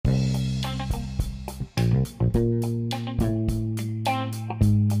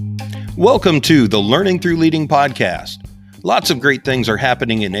Welcome to the Learning Through Leading podcast. Lots of great things are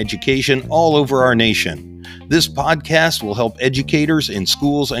happening in education all over our nation. This podcast will help educators in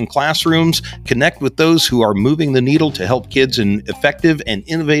schools and classrooms connect with those who are moving the needle to help kids in effective and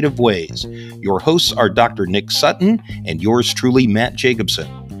innovative ways. Your hosts are Dr. Nick Sutton and yours truly, Matt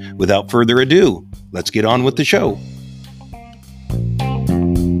Jacobson. Without further ado, let's get on with the show.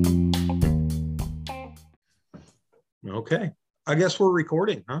 Okay, I guess we're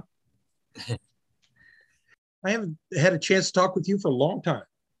recording, huh? I haven't had a chance to talk with you for a long time.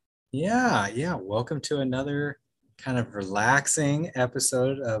 Yeah. Welcome to another kind of relaxing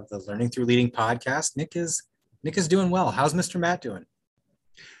episode of the Learning Through Leading podcast. Nick is doing well. How's Mr. Matt doing?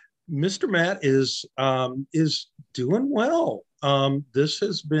 Mr. Matt is doing well. This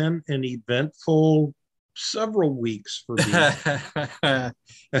has been an eventful several weeks for me.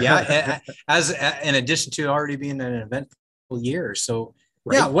 Yeah, as in addition to already being an eventful year. So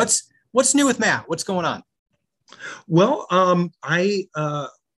right. Yeah, what's new with Matt? What's going on? Well, I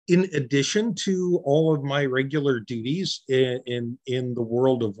in addition to all of my regular duties in the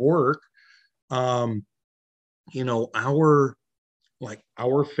world of work, our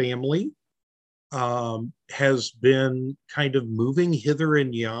family has been kind of moving hither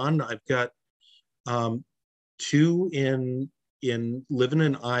and yon. I've got two in living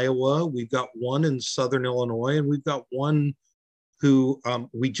in Iowa. We've got one in Southern Illinois, and we've got one who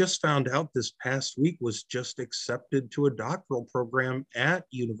we just found out this past week was just accepted to a doctoral program at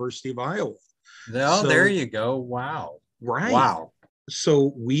University of Iowa. Oh, so, there you go. Wow. Right. Wow.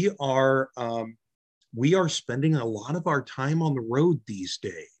 So we are spending a lot of our time on the road these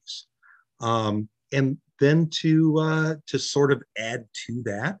days. And then to sort of add to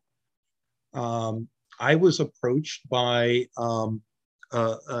that, I was approached by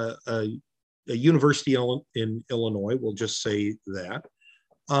a university in Illinois, we'll just say that,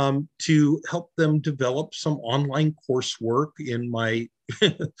 to help them develop some online coursework in my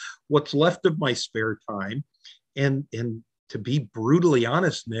what's left of my spare time. And to be brutally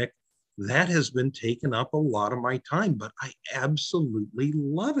honest, Nick, that has been taking up a lot of my time, but I absolutely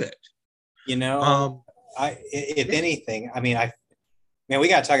love it. If anything, we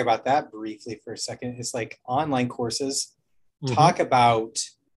got to talk about that briefly for a second. It's like online courses. Mm-hmm. Talk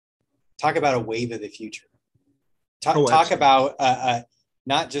about a wave of the future. Talk about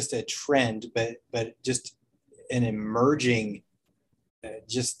not just a trend, but just an emerging,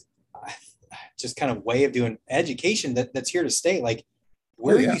 just kind of way of doing education that's here to stay. Like,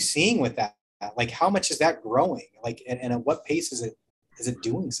 where are you seeing with that? Like, how much is that growing? Like, and at what pace is it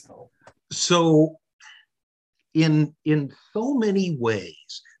doing so? So, in so many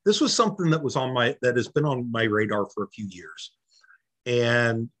ways, this was something that has been on my radar for a few years.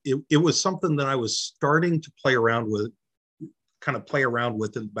 And it was something that I was starting to play around with in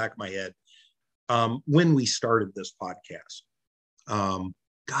the back of my head when we started this podcast.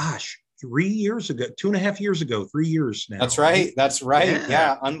 3 years ago, 2.5 years ago, 3 years now. That's right.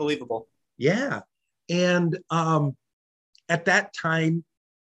 Yeah. Unbelievable. Yeah. And at that time,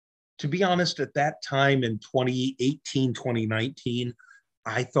 to be honest, in 2018, 2019,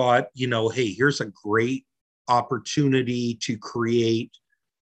 I thought, hey, here's a great opportunity to create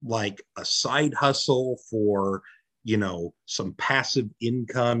like a side hustle for some passive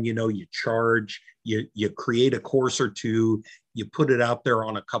income. You charge, you create a course or two, you put it out there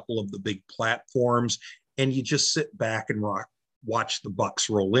on a couple of the big platforms, and you just sit back and watch the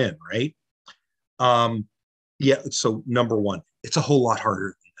bucks roll in, right? So number one, it's a whole lot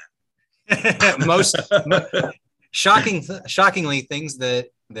harder than that. Shockingly, things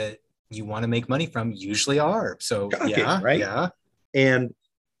that you want to make money from usually are. So yeah, right? Yeah. And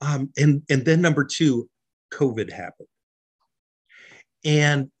then number two, COVID happened.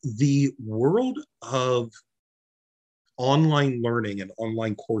 And the world of online learning and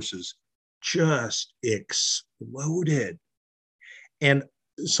online courses just exploded. And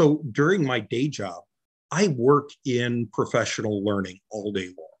so during my day job, I work in professional learning all day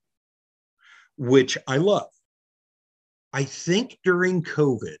long, which I love. I think during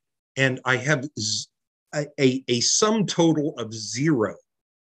COVID, and I have a sum total of zero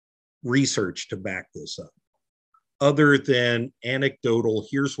research to back this up, other than anecdotal,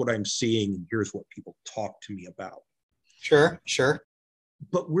 here's what I'm seeing, and here's what people talk to me about. Sure.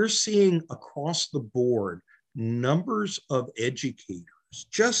 But we're seeing across the board numbers of educators,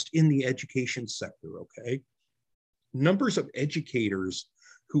 just in the education sector, okay? Numbers of educators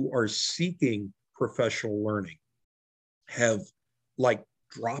who are seeking professional learning have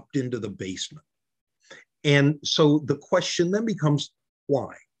dropped into the basement. And so the question then becomes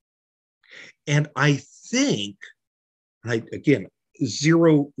why? And I think, and I, again,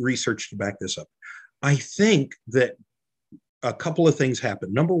 zero research to back this up. I think that a couple of things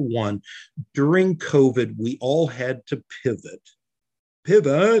happened. Number one, during COVID, we all had to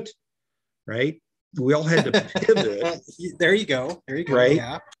pivot, right? We all had to pivot. There you go. Right.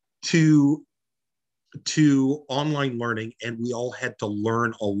 Yeah. To online learning, and we all had to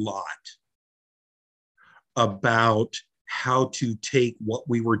learn a lot about how to take what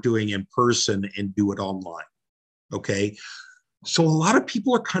we were doing in person and do it online. Okay. So a lot of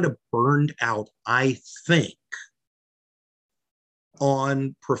people are kind of burned out, I think,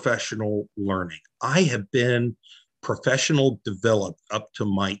 on professional learning. I have been professional developed up to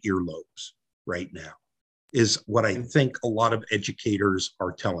my earlobes right now, is what I think a lot of educators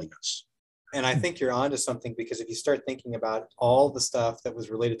are telling us. And I think you're onto something, because if you start thinking about all the stuff that was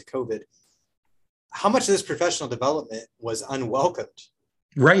related to COVID, how much of this professional development was unwelcomed?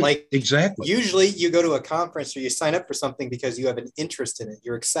 Right. Like, exactly. Usually you go to a conference or you sign up for something because you have an interest in it.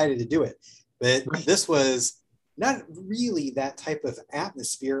 You're excited to do it. But This was not really that type of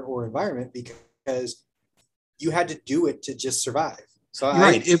atmosphere or environment, because you had to do it to just survive. So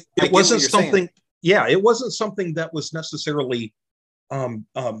right. It wasn't something, it wasn't something that was necessarily an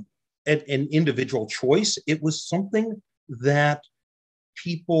individual choice. It was something that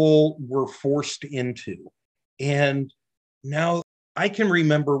people were forced into. And now I can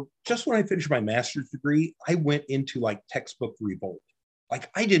remember, just when I finished my master's degree, I went into like textbook revolt. Like,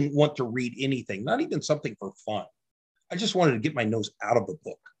 I didn't want to read anything, not even something for fun. I just wanted to get my nose out of the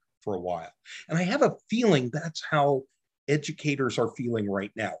book for a while. And I have a feeling that's how educators are feeling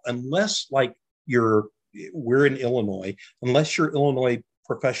right now, unless like we're in Illinois, unless your Illinois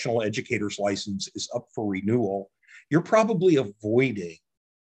professional educator's license is up for renewal, you're probably avoiding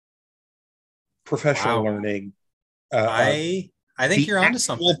professional learning. I think you're onto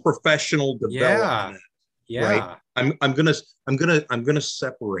something. Professional development. Yeah. Right. I'm gonna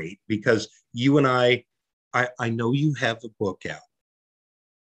separate, because you and I know you have a book out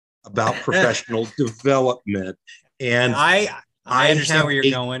about professional development, and I understand where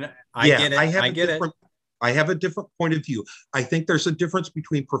you're going. I get it. I have a different point of view. I think there's a difference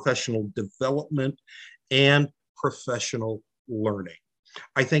between professional development and professional learning.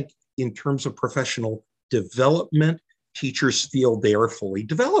 I think in terms of professional development, teachers feel they are fully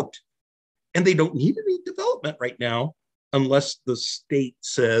developed, and they don't need any development right now unless the state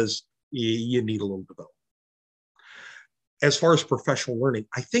says you need a little development. As far as professional learning,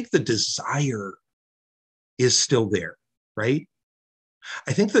 I think the desire is still there, right?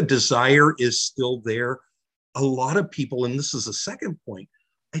 I think the desire is still there. A lot of people, and this is a second point,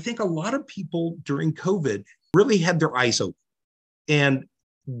 I think a lot of people during COVID really had their eyes open, and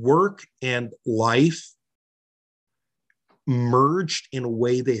work and life merged in a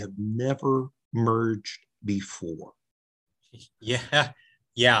way they have never merged before. Yeah.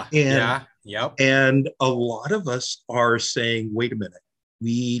 Yep. And a lot of us are saying, wait a minute,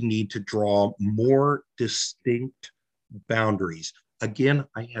 we need to draw more distinct boundaries. Again,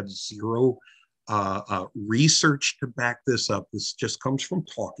 I have zero research to back this up. This just comes from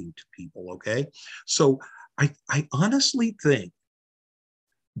talking to people, okay? So I honestly think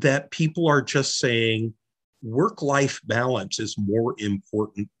that people are just saying work-life balance is more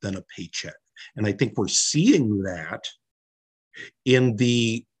important than a paycheck. And I think we're seeing that in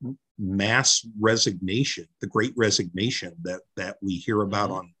the mass resignation, the great resignation that we hear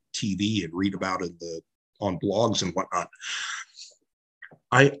about on TV and read about on blogs and whatnot.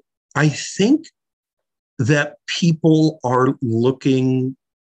 I think that people are looking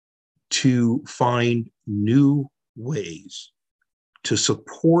to find new ways to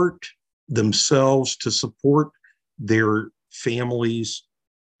support themselves, to support their families,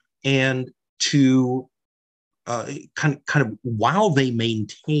 and to kind of while they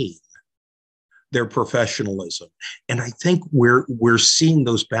maintain their professionalism. And I think we're seeing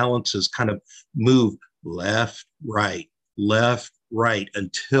those balances kind of move left, right,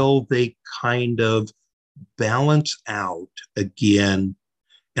 until they kind of balance out again.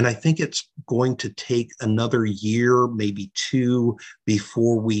 And I think it's going to take another year, maybe two,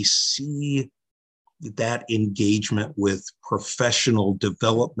 before we see that engagement with professional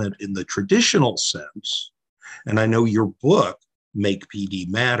development in the traditional sense. And I know your book, Make PD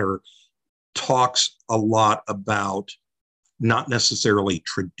Matter, talks a lot about not necessarily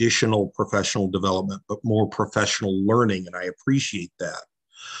traditional professional development, but more professional learning. And I appreciate that.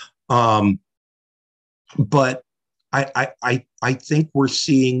 But I think we're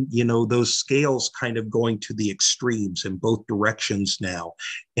seeing, those scales kind of going to the extremes in both directions now.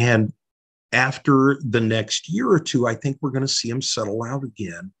 And after the next year or two, I think we're going to see them settle out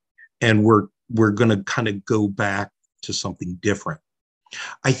again. And we're we're going to kind of go back to something different.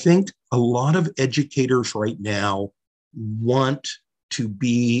 I think a lot of educators right now want to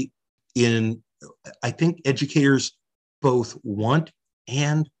be in, I think educators both want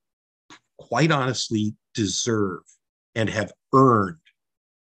and quite honestly deserve and have earned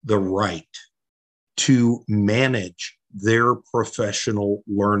the right to manage their professional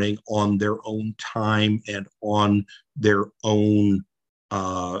learning on their own time and on their own,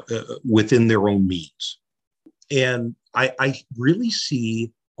 within their own means. And I really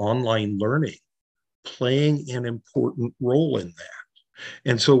see online learning playing an important role in that.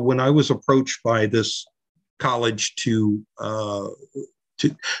 And so when I was approached by this college to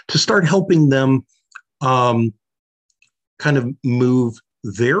start helping them kind of move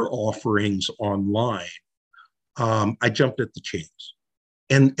their offerings online, I jumped at the chance.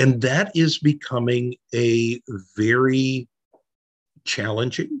 And that is becoming a very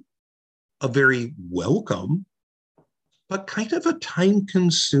challenging, a very welcome, but kind of a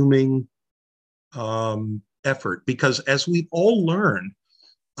time-consuming effort. Because as we've all learned,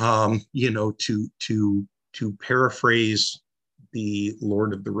 to paraphrase the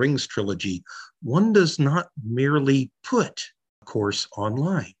Lord of the Rings trilogy, one does not merely put a course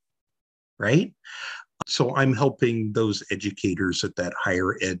online, right? So I'm helping those educators at that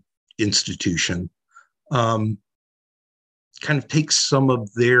higher ed institution kind of take some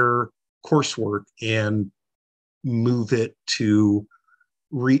of their coursework and move it to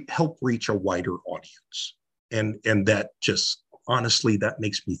help reach a wider audience. And that just, honestly, that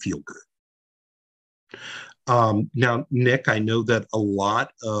makes me feel good. Now, Nick, I know that a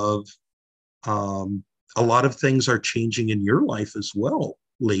lot of things are changing in your life as well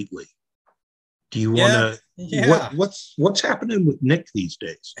lately. Do you want to? Yeah. What's happening with Nick these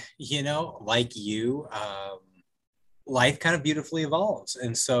days? Like you, life kind of beautifully evolves,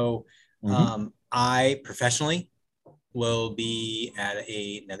 and so I professionally will be at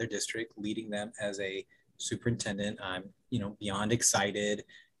another district, leading them as a superintendent. I'm, beyond excited.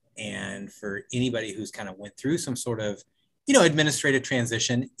 And for anybody who's kind of went through some sort of, administrative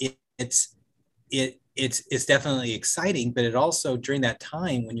transition, it's definitely exciting. But it also, during that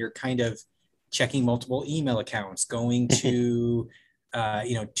time when you're kind of checking multiple email accounts, going to,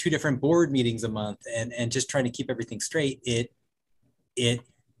 2 different board meetings a month, and just trying to keep everything straight, it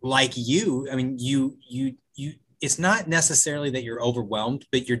like you, I mean, you, it's not necessarily that you're overwhelmed,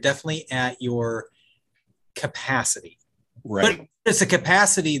 but you're definitely at your capacity. Right. But it's a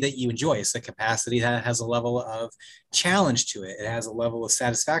capacity that you enjoy. It's a capacity that has a level of challenge to it. It has a level of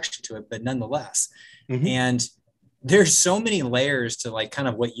satisfaction to it, but nonetheless. And there's so many layers to like kind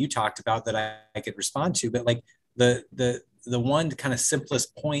of what you talked about that I could respond to, but like the one kind of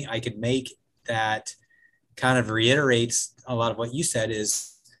simplest point I could make that kind of reiterates a lot of what you said is,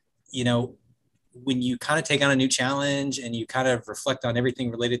 when you kind of take on a new challenge and you kind of reflect on everything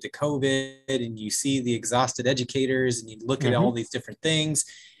related to COVID, and you see the exhausted educators and you look at all these different things,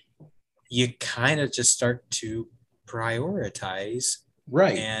 you kind of just start to prioritize,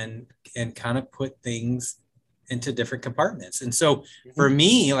 right, and kind of put things into different compartments. And so for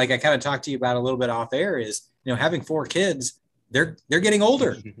me, like I kind of talked to you about a little bit off air, is, having 4 kids, they're getting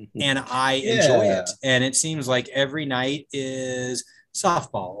older and I enjoy it. And it seems like every night is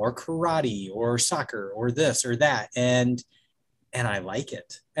softball or karate or soccer or this or that. And I like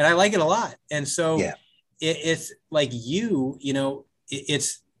it. And I like it a lot. And so it's like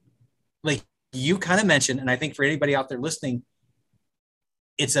it's like you kind of mentioned, and I think for anybody out there listening,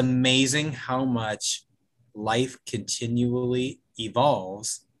 it's amazing how much life continually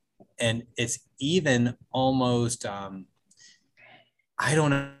evolves. And it's even almost, I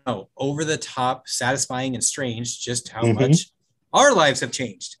don't know, over the top, satisfying and strange just how much our lives have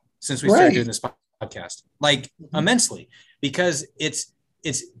changed since we started doing this podcast, like immensely, because it's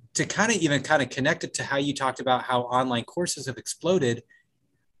to kind of connect it to how you talked about how online courses have exploded.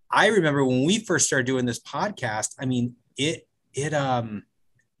 I remember when we first started doing this podcast, I mean,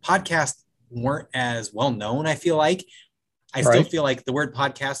 podcasts weren't as well known. I feel like I still feel like the word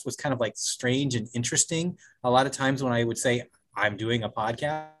podcast was kind of like strange and interesting a lot of times when I would say I'm doing a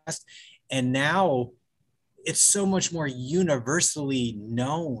podcast, and now it's so much more universally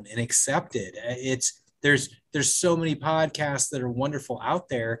known and accepted. There's so many podcasts that are wonderful out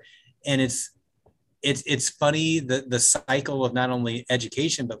there, and it's funny the cycle of not only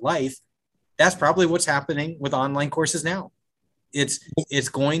education but life. That's probably what's happening with online courses now. It's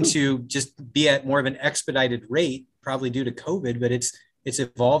going to just be at more of an expedited rate, probably due to COVID, but it's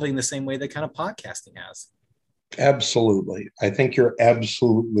evolving the same way that kind of podcasting has. Absolutely. I think you're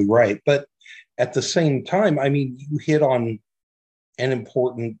absolutely right. But at the same time, I mean, you hit on an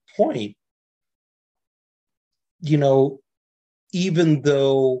important point. you know, even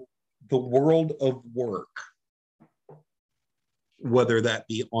though the world of work, whether that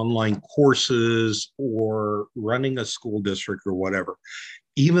be online courses or running a school district or whatever,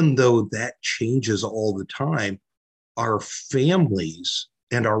 even though that changes all the time, our families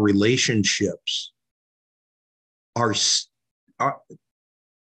and our relationships are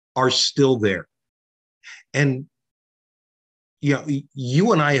are still there. And you know,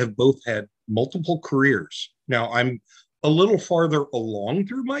 you and I have both had multiple careers. Now I'm a little farther along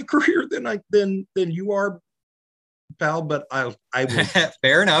through my career than you are, pal, but I will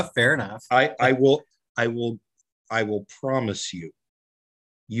fair enough. I will promise you,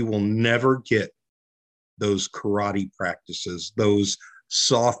 you will never get those karate practices, those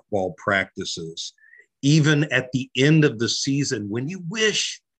softball practices, even at the end of the season when you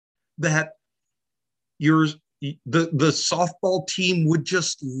wish that the softball team would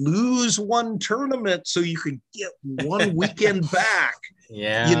just lose one tournament so you could get one weekend back.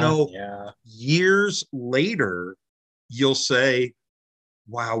 Years later, you'll say,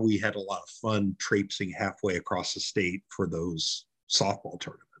 wow, we had a lot of fun traipsing halfway across the state for those softball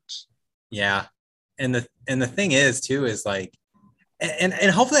tournaments. Yeah. And the thing is too, is like, and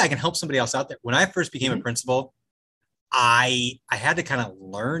hopefully I can help somebody else out there. When I first became a principal, I had to kind of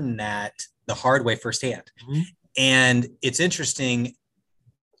learn that the hard way firsthand. And it's interesting.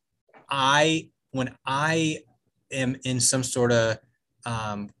 When I am in some sort of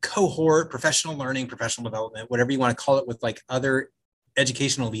cohort, professional learning, professional development, whatever you want to call it, with like other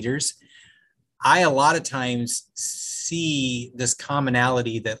educational leaders, I a lot of times see this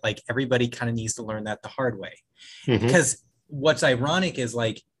commonality that like everybody kind of needs to learn that the hard way. Because what's ironic is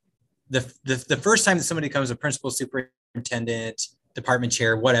like the first time that somebody becomes a principal, superintendent, department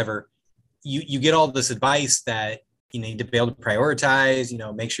chair, whatever, you get all this advice that you need to be able to prioritize,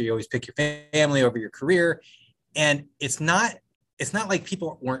 make sure you always pick your family over your career. And it's not like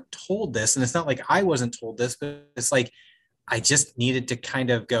people weren't told this, and it's not like I wasn't told this, but it's like I just needed to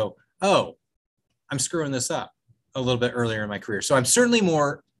kind of go, oh, I'm screwing this up a little bit earlier in my career. So I'm certainly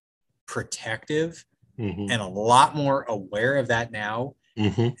more protective and a lot more aware of that now.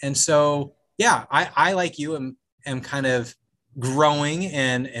 And so, yeah, I like you am kind of growing,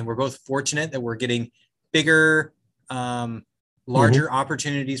 and we're both fortunate that we're getting bigger, larger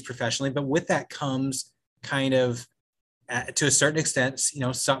opportunities professionally. But with that comes kind of, to a certain extent,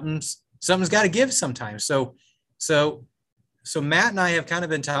 something's got to give sometimes. So Matt and I have kind of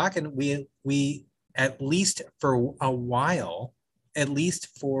been talking. We at least for a while, at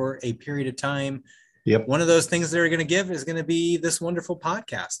least for a period of time. Yep. One of those things they're going to give is going to be this wonderful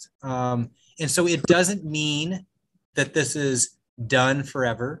podcast. And so it doesn't mean that this is done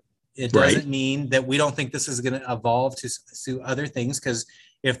forever. It doesn't mean that we don't think this is going to evolve to other things, because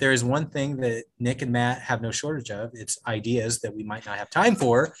if there is one thing that Nick and Matt have no shortage of, it's ideas that we might not have time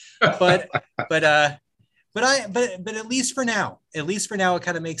for. But at least for now, it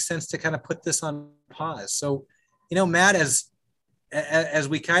kind of makes sense to kind of put this on pause. So, Matt, as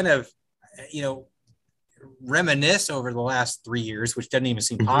we kind of, reminisce over the last 3 years, which doesn't even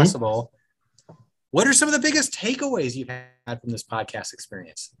seem possible, what are some of the biggest takeaways you've had from this podcast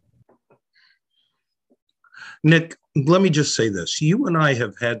experience? Nick, let me just say this. You and I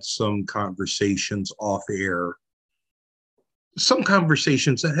have had some conversations off air, some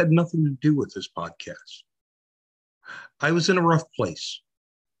conversations that had nothing to do with this podcast. I was in a rough place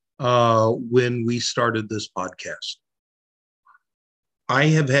when we started this podcast. I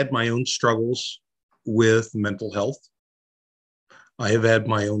have had my own struggles with mental health. I have had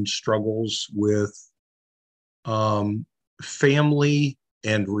my own struggles with family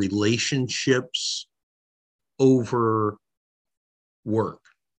and relationships over work.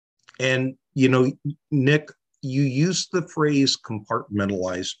 And, Nick, you used the phrase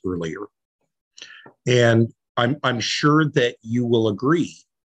compartmentalize earlier. And I'm sure that you will agree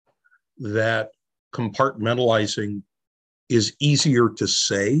that compartmentalizing is easier to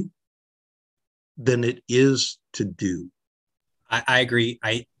say than it is to do. I agree.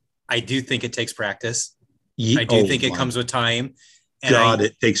 I do think it takes practice. I do think it comes with time. And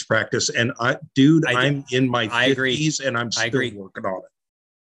it takes practice. And I'm in my 50s and I'm still working on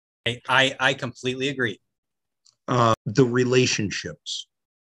it. I completely agree. The relationships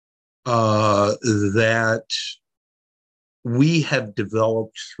that we have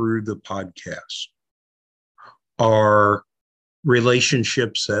developed through the podcast are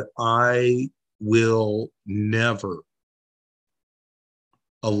relationships that I will never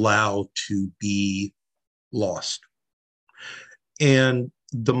allow to be lost. And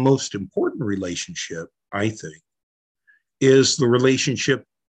the most important relationship, I think, is the relationship,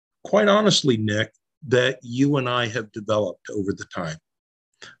 quite honestly, Nick, that you and I have developed over the time.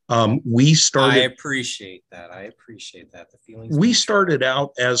 We started. I appreciate that. The feelings. We started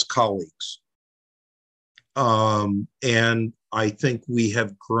out as colleagues. And I think we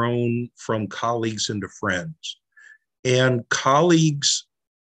have grown from colleagues into friends. And colleagues,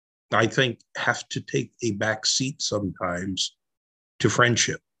 I think, have to take a back seat sometimes to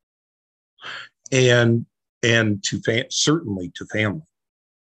friendship and to certainly to family.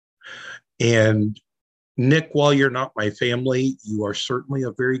 And Nick, while you're not my family, you are certainly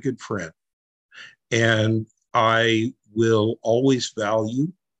a very good friend. And I will always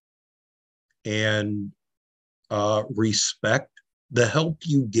value and respect the help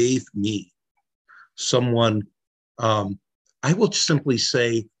you gave me. Someone, I will simply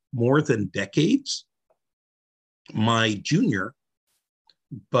say, more than decades, my junior,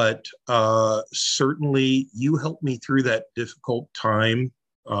 but certainly you helped me through that difficult time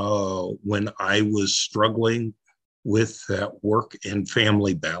when I was struggling with that work and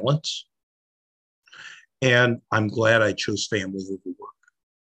family balance. And I'm glad I chose family over work.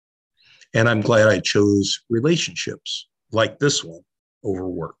 And I'm glad I chose relationships like this one over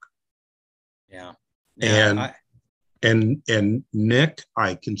work. Yeah. And Nick,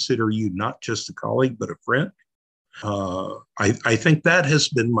 I consider you not just a colleague, but a friend. I think that has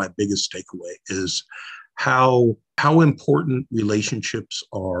been my biggest takeaway is how important relationships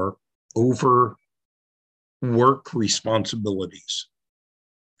are over work responsibilities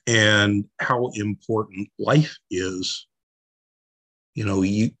and how important life is. You know,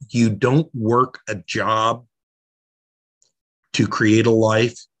 you don't work a job to create a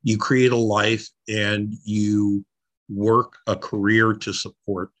life. You create a life and you work a career to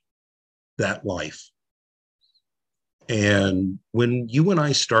support that life. And when you and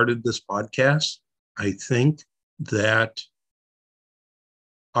I started this podcast, I think that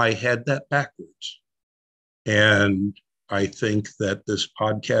I had that backwards. And I think that this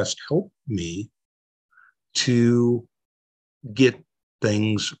podcast helped me to get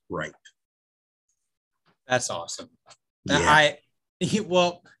things right. That's awesome. Yeah.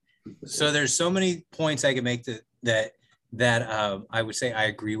 So there's so many points I can make that I would say I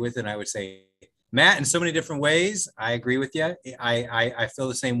agree with, and I would say, Matt, in so many different ways, I agree with you. I feel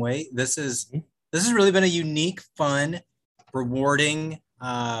the same way. This has really been a unique, fun, rewarding,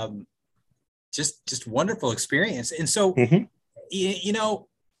 just wonderful experience. And so, you know,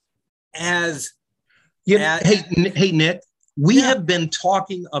 hey, Nick, we have been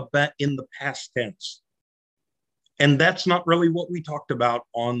talking about in the past tense. And that's not really what we talked about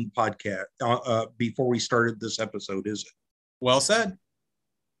on the podcast before we started this episode, is it? Well said.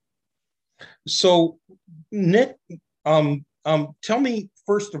 So, Nick, tell me,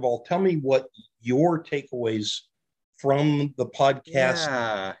 first of all, what your takeaways from the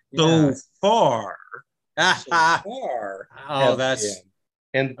podcast so far have been.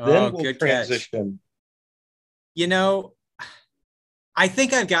 And then we'll transition. Catch. You know, I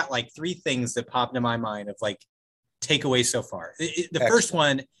think I've got like three things that popped into my mind of like takeaways so far. The first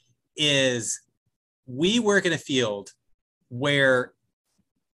one is we work in a field where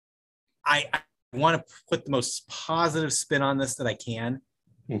I want to put the most positive spin on this that I can.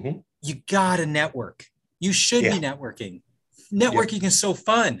 You got to network. You should be networking. Networking is so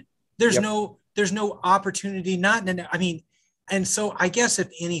fun. There's no opportunity not to, I mean, and so I guess if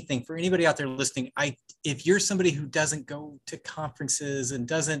anything, for anybody out there listening, if you're somebody who doesn't go to conferences and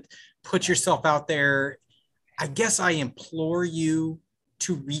doesn't put yourself out there, I guess I implore you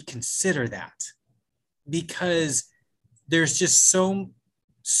to reconsider that, because there's just so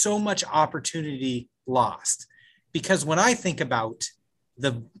much opportunity lost. Because when I think about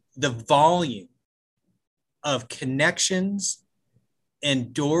the volume of connections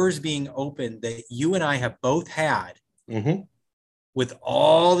and doors being open that you and I have both had with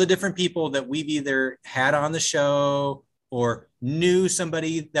all the different people that we've either had on the show or knew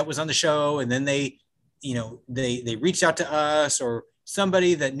somebody that was on the show, and then they reached out to us, or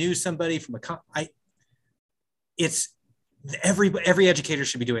somebody that knew somebody from every educator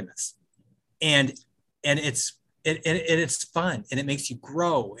should be doing this. And it's fun, and it makes you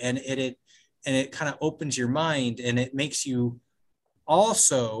grow, and it kind of opens your mind, and it makes you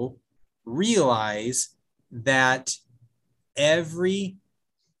also realize that every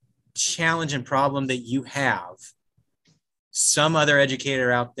challenge and problem that you have, some other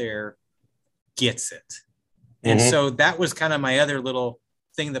educator out there gets it. And so that was kind of my other little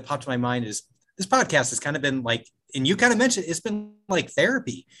thing that popped to my mind, is this podcast has kind of been like, and you kind of mentioned, it's been like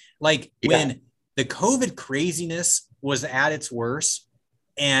therapy. Like when the COVID craziness was at its worst,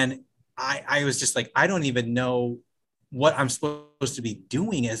 and I was just like, I don't even know what I'm supposed to be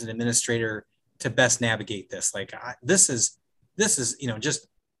doing as an administrator best navigate this. Like this is, just,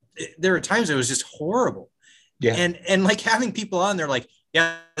 there were times it was just horrible. Yeah. And like having people on, they're like,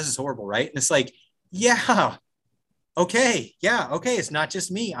 yeah, this is horrible. Right. And it's like, yeah, okay. Yeah. Okay. It's not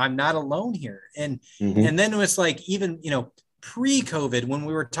just me. I'm not alone here. And then it was like, even, pre-COVID, when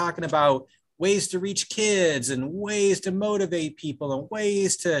we were talking about ways to reach kids and ways to motivate people and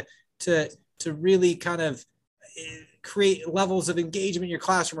ways to really kind of create levels of engagement in your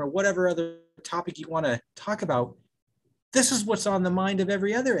classroom or whatever other topic you want to talk about, this is what's on the mind of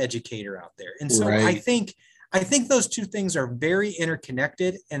every other educator out there. And so I think those two things are very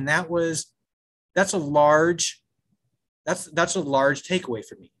interconnected, and that's a large takeaway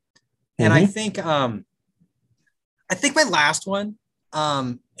for me. And I think my last one,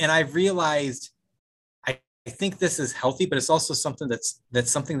 and I've realized, I think this is healthy, but it's also something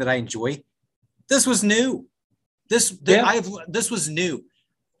that's something that I enjoy. This was new. This was new.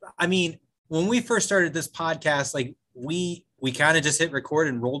 I mean, when we first started this podcast, like we kind of just hit record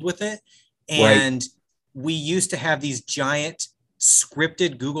and rolled with it. And we used to have these giant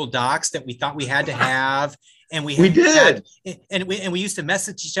scripted Google Docs that we thought we had to have. And we used to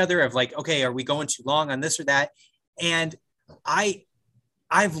message each other of like, okay, are we going too long on this or that? And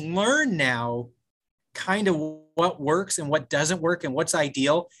I've learned now kind of what works and what doesn't work and what's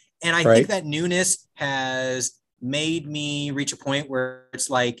ideal. And I think that newness has made me reach a point where it's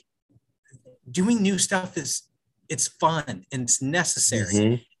like doing new stuff it's fun and it's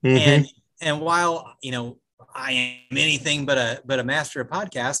necessary. And while, I am anything but a master of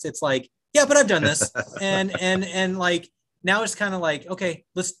podcast, it's like, yeah, but I've done this. and like, now it's kind of like, okay,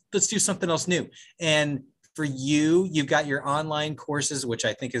 let's do something else new. And for you've got your online courses, which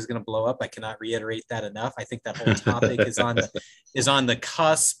I think is going to blow up. I cannot reiterate that enough. I think that whole topic is on the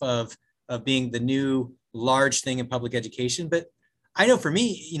cusp of being the new large thing in public education. But I know for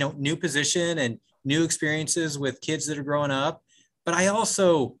me, new position and new experiences with kids that are growing up. But I don't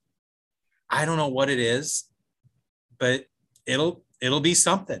know what it is, but it'll be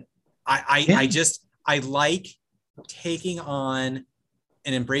something. I like taking on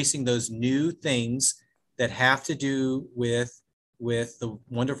and embracing those new things that have to do with the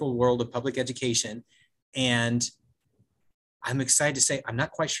wonderful world of public education. And I'm excited to say, I'm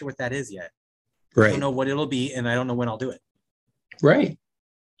not quite sure what that is yet. I don't know what it'll be, and I don't know when I'll do it. Right.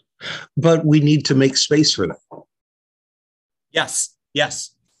 But we need to make space for that. Yes.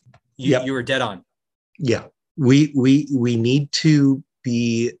 You were dead on. Yeah. We need to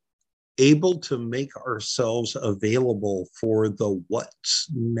be able to make ourselves available for the what's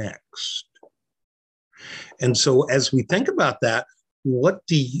next. And so as we think about that, what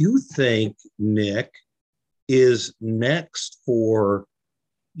do you think, Nick, is next for,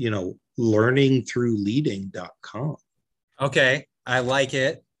 learningthroughleading.com? Okay. I like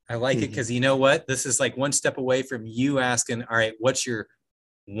it. It because you know what? This is like one step away from you asking, all right, what's your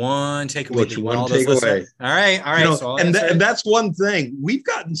one takeaway? All right. So and that's one thing. We've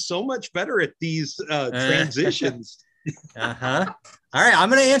gotten so much better at these transitions. All right. I'm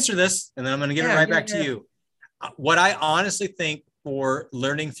going to answer this, and then I'm going to give it right back to you. What I honestly think for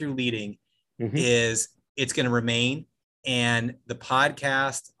Learning Through Leading is it's going to remain, and the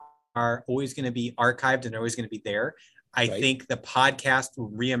podcasts are always going to be archived and they're always going to be there. I think the podcast will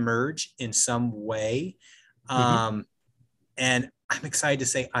reemerge in some way. And I'm excited to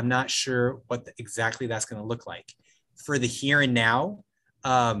say, I'm not sure what exactly that's going to look like. For the here and now,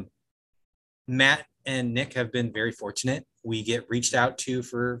 Matt and Nick have been very fortunate. We get reached out to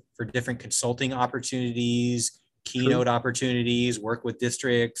for different consulting opportunities, keynote opportunities, work with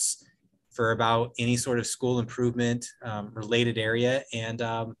districts for about any sort of school improvement related area. And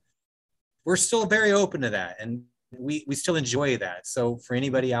we're still very open to that. And we still enjoy that. So for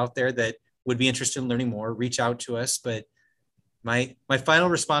anybody out there that would be interested in learning more, reach out to us. But my final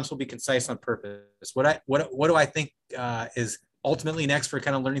response will be concise on purpose. What do I think is ultimately next for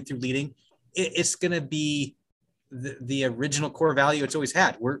kind of Learning Through Leading? It's going to be the original core value it's always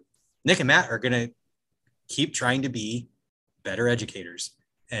had. Nick and Matt are going to keep trying to be better educators,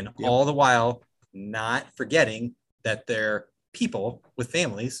 and all the while not forgetting that they're people with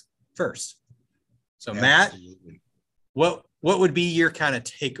families first. So Absolutely. Matt, what would be your kind of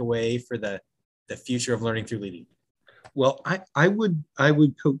takeaway for the future of Learning Through Leading? Well, I would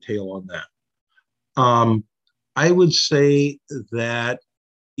coattail on that. I would say that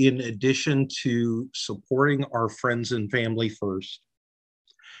in addition to supporting our friends and family first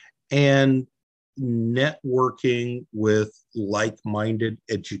and networking with like-minded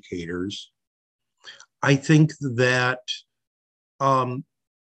educators, I think that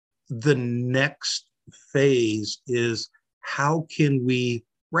the next phase is how can we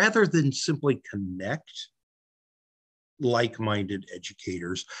rather than simply connect like-minded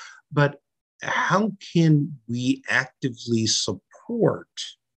educators, but how can we actively support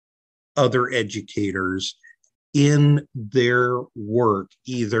other educators in their work,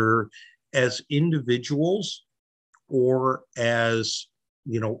 either as individuals or as,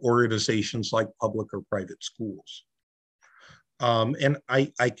 organizations like public or private schools. And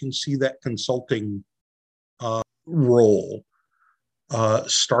I can see that consulting role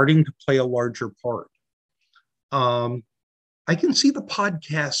starting to play a larger part. I can see the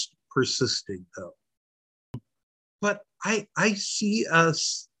podcast persisting, though. But I see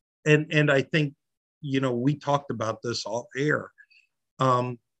us, and I think, we talked about this off air.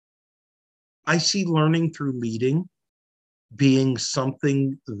 I see learning through leading being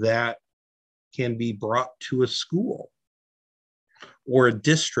something that can be brought to a school or a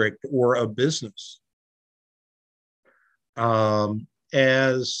district or a business.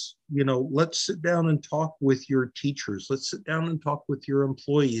 As let's sit down and talk with your teachers. Let's sit down and talk with your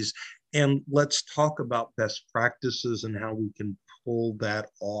employees, and let's talk about best practices and how we can pull that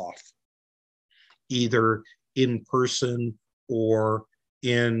off, either in person or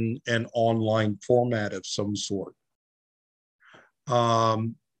in an online format of some sort.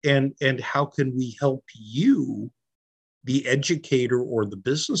 And how can we help you, the educator or the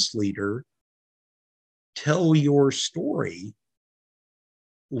business leader, tell your story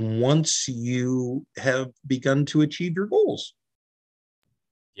once you have begun to achieve your goals?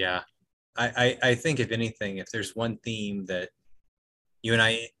 Yeah. I think, if anything, if there's one theme that you and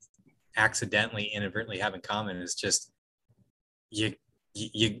I accidentally, inadvertently have in common, is just you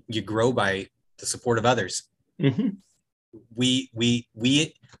grow by the support of others. Mm-hmm. We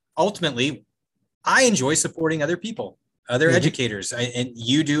ultimately, I enjoy supporting other people, other mm-hmm. educators, and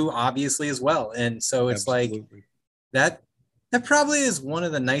you do obviously as well. And so it's Absolutely. Like that probably is one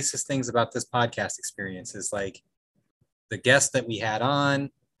of the nicest things about this podcast experience, is like the guests that we had on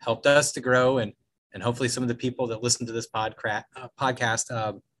helped us to grow, and hopefully some of the people that listen to this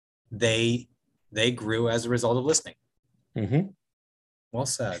podcast, they grew as a result of listening. Mm-hmm. Well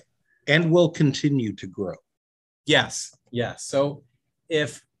said. And will continue to grow. Yes. So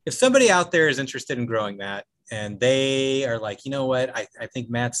if somebody out there is interested in growing that, and they are like, you know what, I think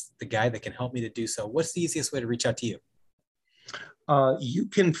Matt's the guy that can help me to do so, what's the easiest way to reach out to you? You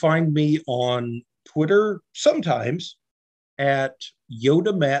can find me on Twitter sometimes at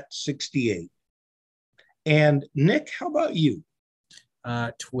YodaMatt68. And Nick, how about you?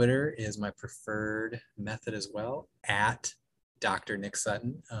 Twitter is my preferred method as well. At Dr. Nick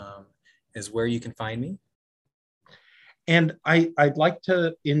Sutton is where you can find me. And I'd like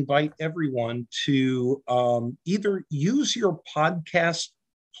to invite everyone to either use your podcast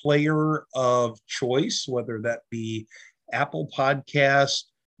player of choice, whether that be Apple Podcast,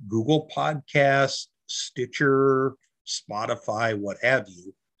 Google Podcast, Stitcher, Spotify, what have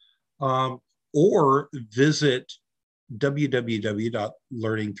you, or visit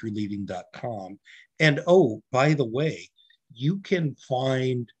www.learningthroughleading.com. And by the way, you can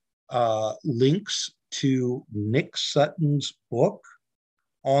find links to Nick Sutton's book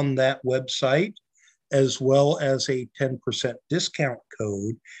on that website, as well as a 10% discount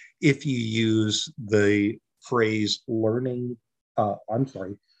code if you use the phrase if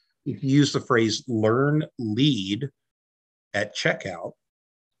you use the phrase learn lead at checkout,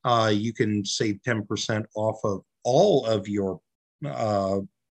 you can save 10% off of all of your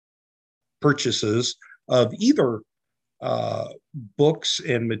purchases of either books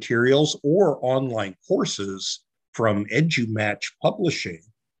and materials or online courses from EduMatch Publishing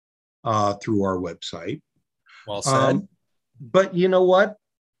through our website. Well said. But you know what?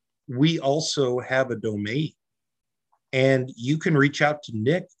 We also have a domain, and you can reach out to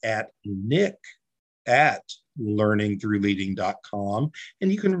Nick at learningthroughleading.com,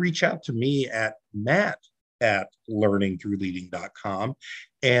 and you can reach out to me at matt@learningthroughleading.com,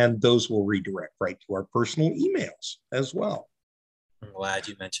 and those will redirect right to our personal emails as well. I'm glad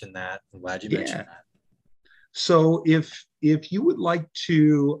you mentioned that. So if you would like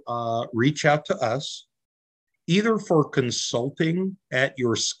to reach out to us, either for consulting at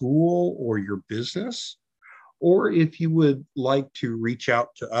your school or your business, or if you would like to reach out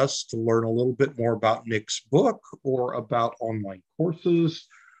to us to learn a little bit more about Nick's book or about online courses,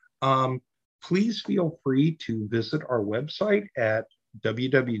 please feel free to visit our website at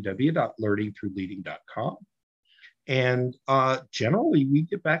www.learningthroughleading.com. And generally, we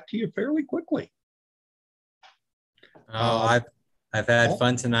get back to you fairly quickly. I've had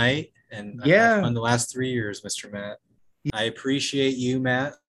fun tonight, and I've had fun the last 3 years, Mr. Matt. I appreciate you,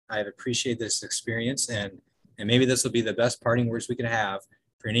 Matt. I appreciate this experience, and maybe this will be the best parting words we can have.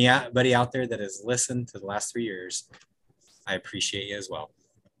 for anybody out there that has listened to the last 3 years, I appreciate you as well.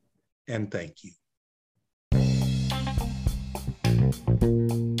 And thank you.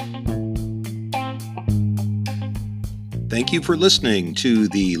 Thank you for listening to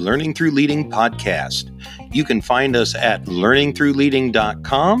the Learning Through Leading podcast. You can find us at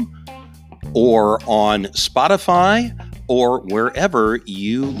learningthroughleading.com or on Spotify or wherever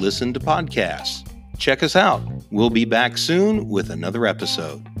you listen to podcasts. Check us out. We'll be back soon with another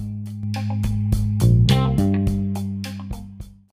episode.